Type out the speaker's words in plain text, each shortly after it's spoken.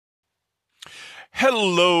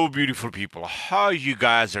Hello, beautiful people. How you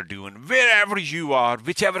guys are doing? Wherever you are,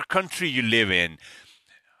 whichever country you live in,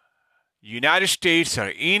 United States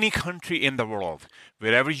or any country in the world,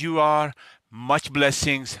 wherever you are, much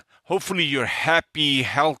blessings. Hopefully, you're happy,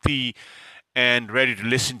 healthy, and ready to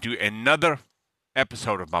listen to another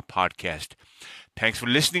episode of my podcast. Thanks for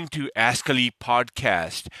listening to Ask Ali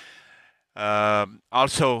podcast.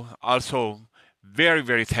 Also, very,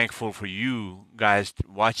 very thankful for you guys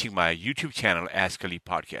watching my YouTube channel, Ask Ali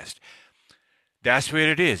Podcast. That's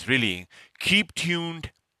where it is, really. Keep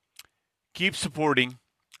tuned, keep supporting,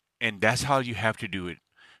 and that's how you have to do it.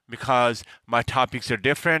 Because my topics are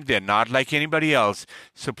different, they're not like anybody else.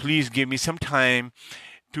 So please give me some time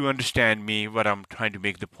to understand me, what I'm trying to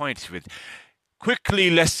make the points with. Quickly,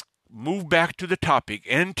 let's move back to the topic.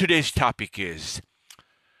 And today's topic is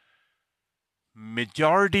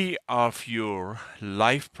majority of your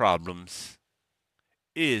life problems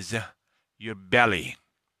is your belly.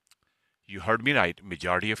 You heard me right.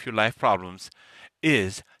 Majority of your life problems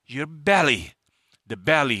is your belly. The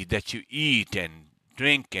belly that you eat and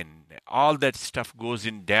drink and all that stuff goes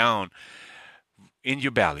in down in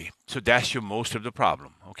your belly. So that's your most of the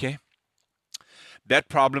problem, okay? That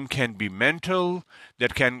problem can be mental,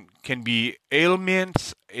 that can be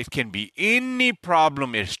ailments, it can be any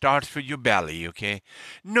problem. It starts with your belly, okay?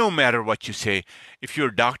 No matter what you say. If you're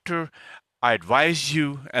a doctor, I advise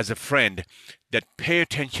you as a friend that pay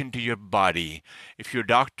attention to your body. If you're a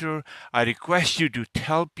doctor, I request you to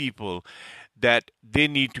tell people that they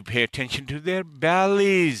need to pay attention to their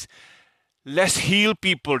bellies. Let's heal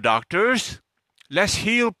people, doctors. Let's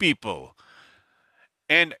heal people.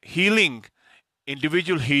 And healing,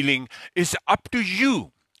 individual healing, is up to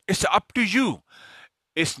you. It's up to you.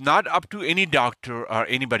 It's not up to any doctor or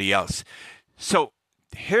anybody else. So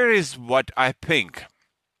here is what I think,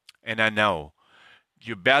 and I know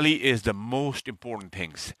your belly is the most important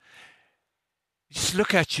things. Just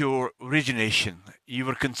look at your origination. You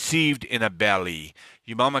were conceived in a belly.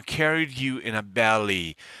 Your mama carried you in a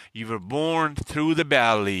belly. You were born through the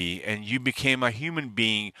belly and you became a human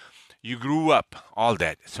being. You grew up, all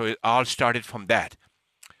that. So it all started from that.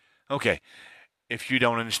 Okay, if you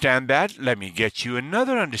don't understand that, let me get you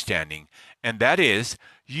another understanding. And that is,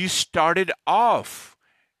 you started off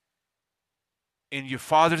in your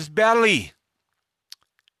father's belly.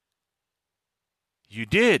 You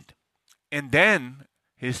did. And then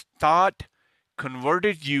his thought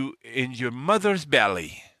converted you in your mother's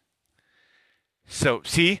belly. So,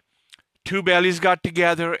 see, two bellies got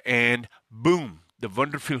together and boom, the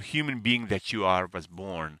wonderful human being that you are was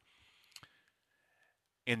born.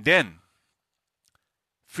 And then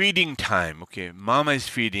feeding time. Okay, mama is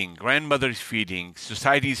feeding, grandmother is feeding,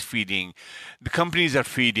 society is feeding, the companies are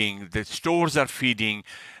feeding, the stores are feeding,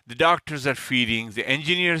 the doctors are feeding, the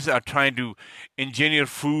engineers are trying to engineer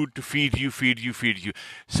food to feed you, feed you, feed you.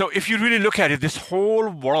 So if you really look at it, this whole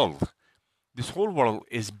world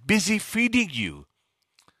is busy feeding you,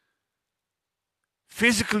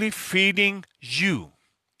 physically feeding you.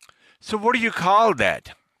 So what do you call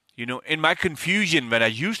that? You know, in my confusion, when I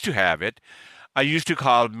used to have it, I used to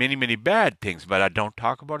call many, many bad things, but I don't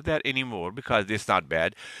talk about that anymore because it's not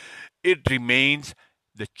bad. It remains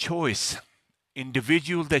the choice.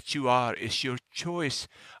 Individual that you are is your choice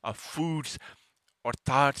of foods or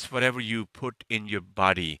thoughts, whatever you put in your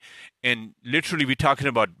body. And literally, we're talking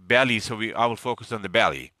about belly, so I will focus on the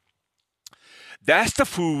belly. That's the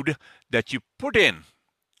food that you put in.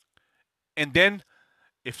 And then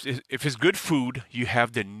if it's good food, you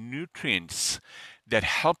have the nutrients that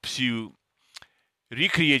helps you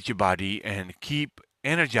recreate your body and keep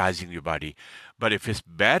energizing your body. But if it's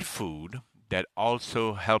bad food, that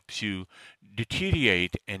also helps you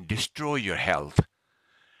deteriorate and destroy your health.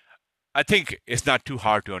 I think it's not too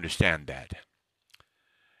hard to understand that.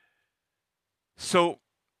 So,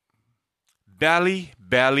 belly,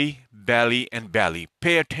 belly, belly, and belly.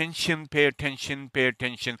 Pay attention, pay attention, pay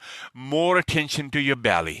attention. More attention to your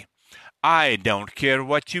belly. I don't care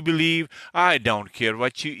what you believe. I don't care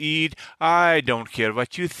what you eat. I don't care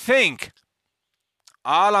what you think.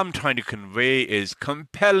 All I'm trying to convey is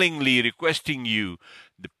compellingly requesting you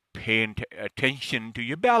to pay attention to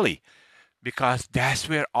your belly because that's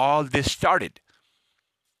where all this started.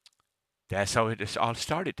 That's how it all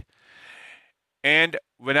started. And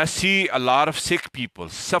when I see a lot of sick people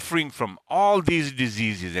suffering from all these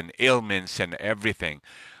diseases and ailments and everything,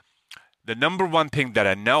 the number one thing that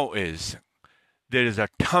I know is there is a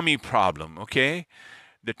tummy problem, okay?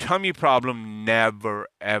 The tummy problem never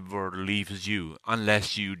ever leaves you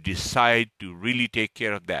unless you decide to really take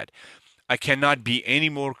care of that. I cannot be any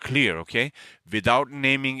more clear, okay? Without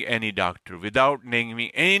naming any doctor, without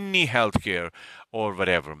naming any healthcare, or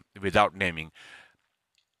whatever, without naming.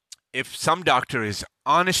 If some doctor is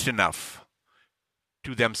honest enough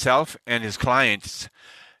to themselves and his clients,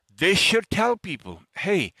 they should tell people,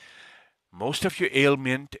 hey, most of your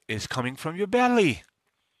ailment is coming from your belly.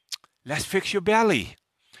 Let's fix your belly.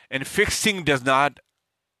 And fixing does not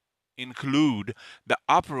include the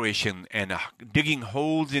operation and digging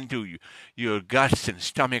holes into your guts and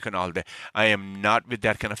stomach and all that. I am not with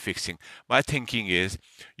that kind of fixing. My thinking is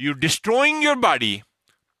you're destroying your body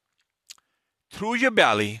through your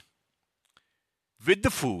belly with the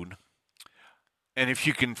food. And if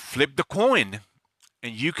you can flip the coin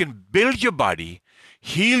and you can build your body,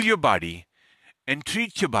 heal your body, and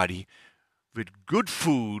treat your body with good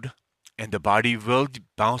food, and the body will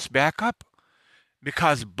bounce back up,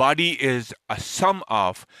 because body is a sum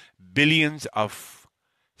of billions of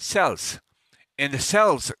cells, and the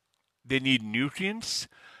cells, they need nutrients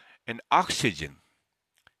and oxygen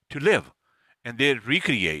to live, and they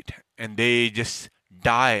recreate, and they just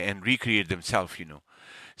die and recreate themselves.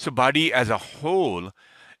 So body as a whole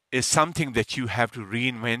is something that you have to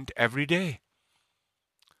reinvent every day,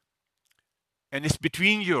 and it's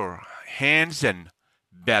between your hands and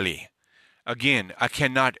belly. Again, I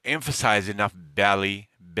cannot emphasize enough belly,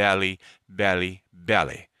 belly, belly,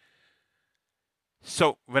 belly.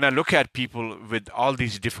 So when I look at people with all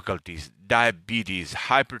these difficulties, diabetes,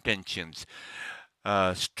 hypertensions,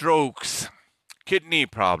 strokes, kidney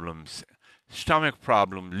problems, stomach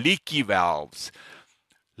problem, leaky valves,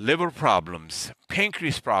 liver problems,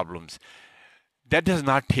 pancreas problems, that does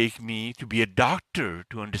not take me to be a doctor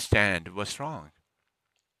to understand what's wrong.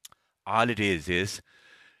 All it is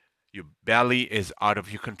your belly is out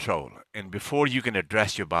of your control. And before you can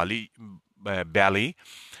address your belly,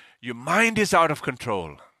 your mind is out of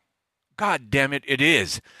control. God damn it, it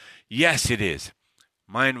is. Yes, it is.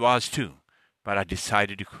 Mine was too. But I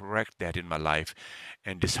decided to correct that in my life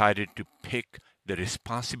and decided to pick the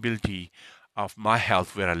responsibility of my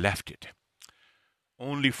health where I left it.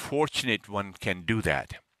 Only fortunate one can do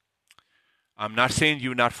that. I'm not saying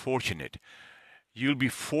you're not fortunate. You'll be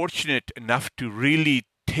fortunate enough to really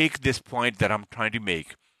take this point that I'm trying to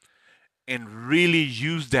make and really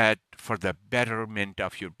use that for the betterment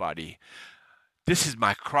of your body. This is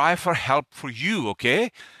my cry for help for you,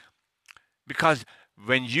 okay? Because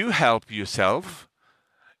when you help yourself,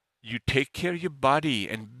 you take care of your body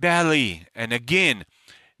and belly. And again,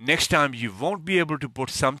 next time you won't be able to put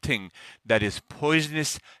something that is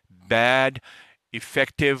poisonous, bad,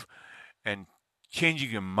 effective, and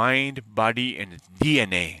changing your mind, body, and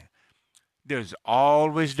DNA. There's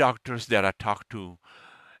always doctors that I talk to,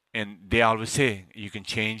 and they always say you can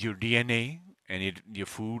change your DNA and your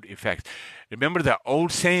food affects. Remember the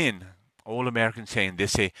old saying, old American saying, they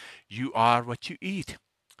say, you are what you eat.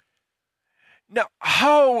 Now,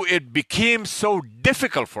 how it became so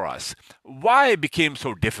difficult for us? Why it became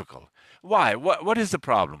so difficult? Why? What is the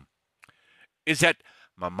problem? Is that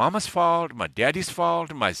my mama's fault, my daddy's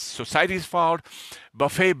fault, my society's fault,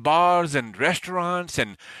 buffet bars and restaurants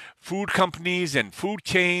and food companies and food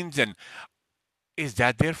chains, and is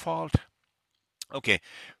that their fault? Okay,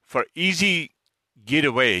 for easy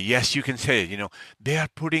getaway, yes, you can say, they are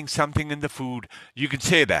putting something in the food. You can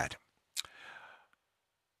say that.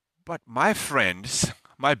 But my friends,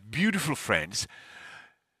 my beautiful friends,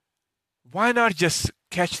 why not just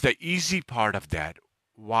catch the easy part of that?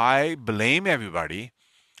 Why blame everybody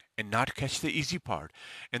and not catch the easy part?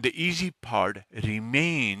 And the easy part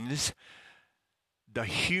remains the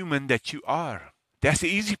human that you are. That's the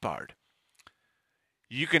easy part.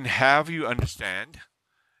 You can have you understand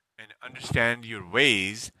and understand your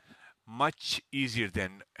ways much easier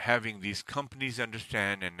than having these companies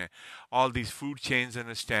understand and all these food chains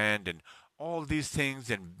understand and all these things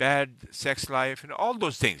and bad sex life and all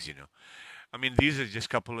those things. I mean, these are just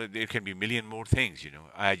there can be a million more things.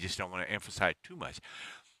 I just don't want to emphasize too much.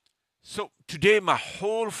 So today my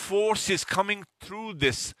whole force is coming through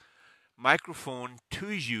this microphone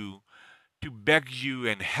to you to beg you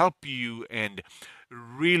and help you and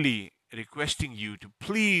really requesting you to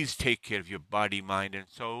please take care of your body, mind, and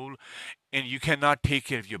soul. And you cannot take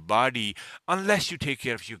care of your body unless you take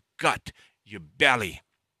care of your gut, your belly.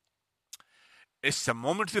 It's a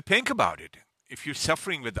moment to think about it. If you're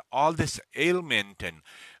suffering with all this ailment and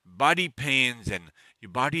body pains and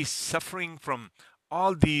your body suffering from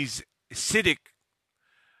all these acidic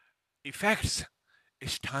effects,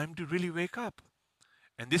 it's time to really wake up.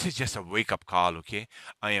 And this is just a wake up call, okay?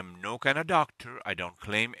 I am no kind of doctor. I don't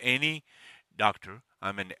claim any doctor.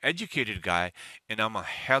 I'm an educated guy and I'm a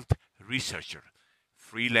health researcher,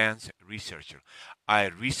 freelance researcher. I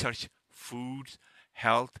research foods,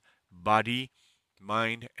 health, body,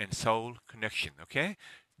 mind and soul connection. Okay,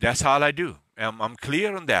 that's all I do. I'm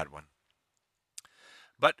clear on that one.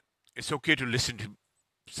 But it's okay to listen to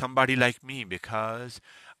somebody like me because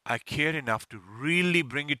I care enough to really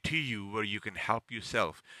bring it to you where you can help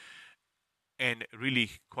yourself and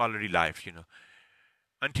really quality life.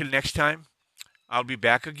 Until next time, I'll be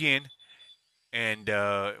back again. And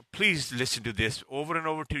please listen to this over and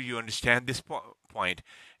over till you understand this point.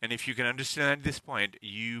 And if you can understand this point,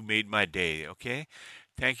 you made my day. Okay.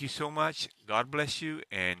 Thank you so much. God bless you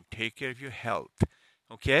and take care of your health.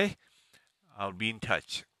 Okay. I'll be in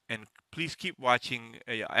touch. And please keep watching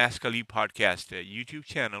Ask Ali Podcast YouTube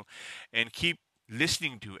channel and keep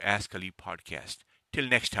listening to Ask Ali Podcast. Till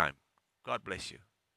next time, God bless you.